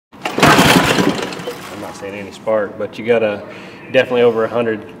I'm not saying any spark, but you got a definitely over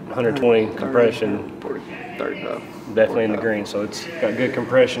 100, 120 compression. 40, 35. Definitely in the green, so it's got good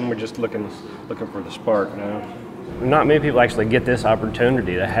compression. We're just looking for the spark now. Not many people actually get this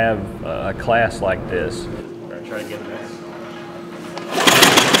opportunity to have a class like this. Try to get that.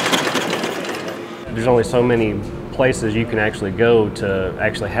 There's only so many places you can actually go to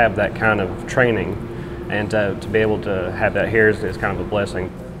actually have that kind of training, and to be able to have that here is kind of a blessing.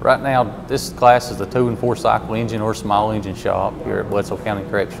 Right now, this class is the 2 and 4 cycle engine or small engine shop here at Bledsoe County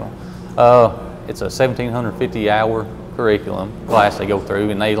Correctional. It's a 1,750-hour curriculum class they go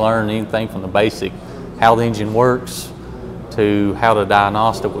through, and they learn anything from the basic, how the engine works, to how to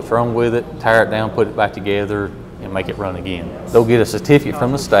diagnose what's wrong with it, tear it down, put it back together, and make it run again. They'll get a certificate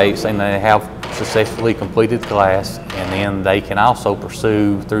from the state saying they have successfully completed the class, and then they can also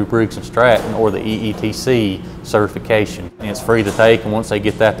pursue through Briggs & Stratton or the EETC certification. And it's free to take, and once they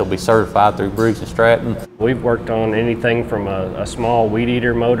get that, they'll be certified through Briggs & Stratton. We've worked on anything from a small weed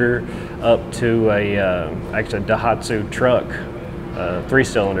eater motor up to actually a Daihatsu truck,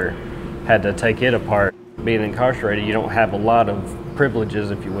 3-cylinder. Had to take it apart. Being incarcerated, you don't have a lot of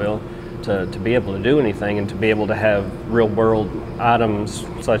privileges, if you will, to be able to do anything and to be able to have real world items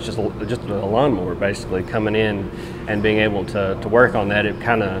such as just a lawnmower basically coming in and being able to work on that. It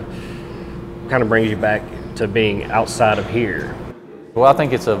kind of brings you back to being outside of here. Well, I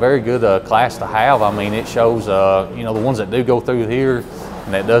think it's a very good class to have. I mean, it shows, you know, the ones that do go through here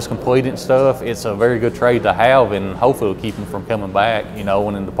and that does complete it and stuff, it's a very good trade to have, and hopefully it'll keep them from coming back, you know.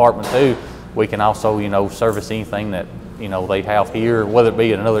 And in the department too, we can also, you know, service anything that, you know, they have here, whether it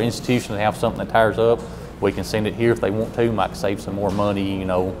be at another institution, they have something that tires up, we can send it here if they want to, might save some more money, you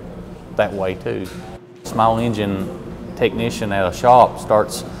know, that way too. Small engine technician at a shop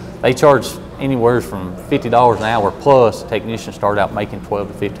they charge anywhere from $50 an hour plus. Technicians start out making $12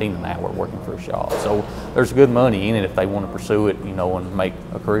 to $15 an hour working for a shop. So there's good money in it if they want to pursue it, you know, and make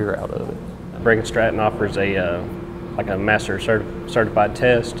a career out of it. Briggs & Stratton offers like a master certified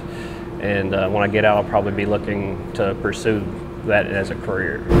test, and when I get out, I'll probably be looking to pursue that as a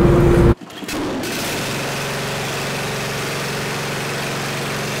career.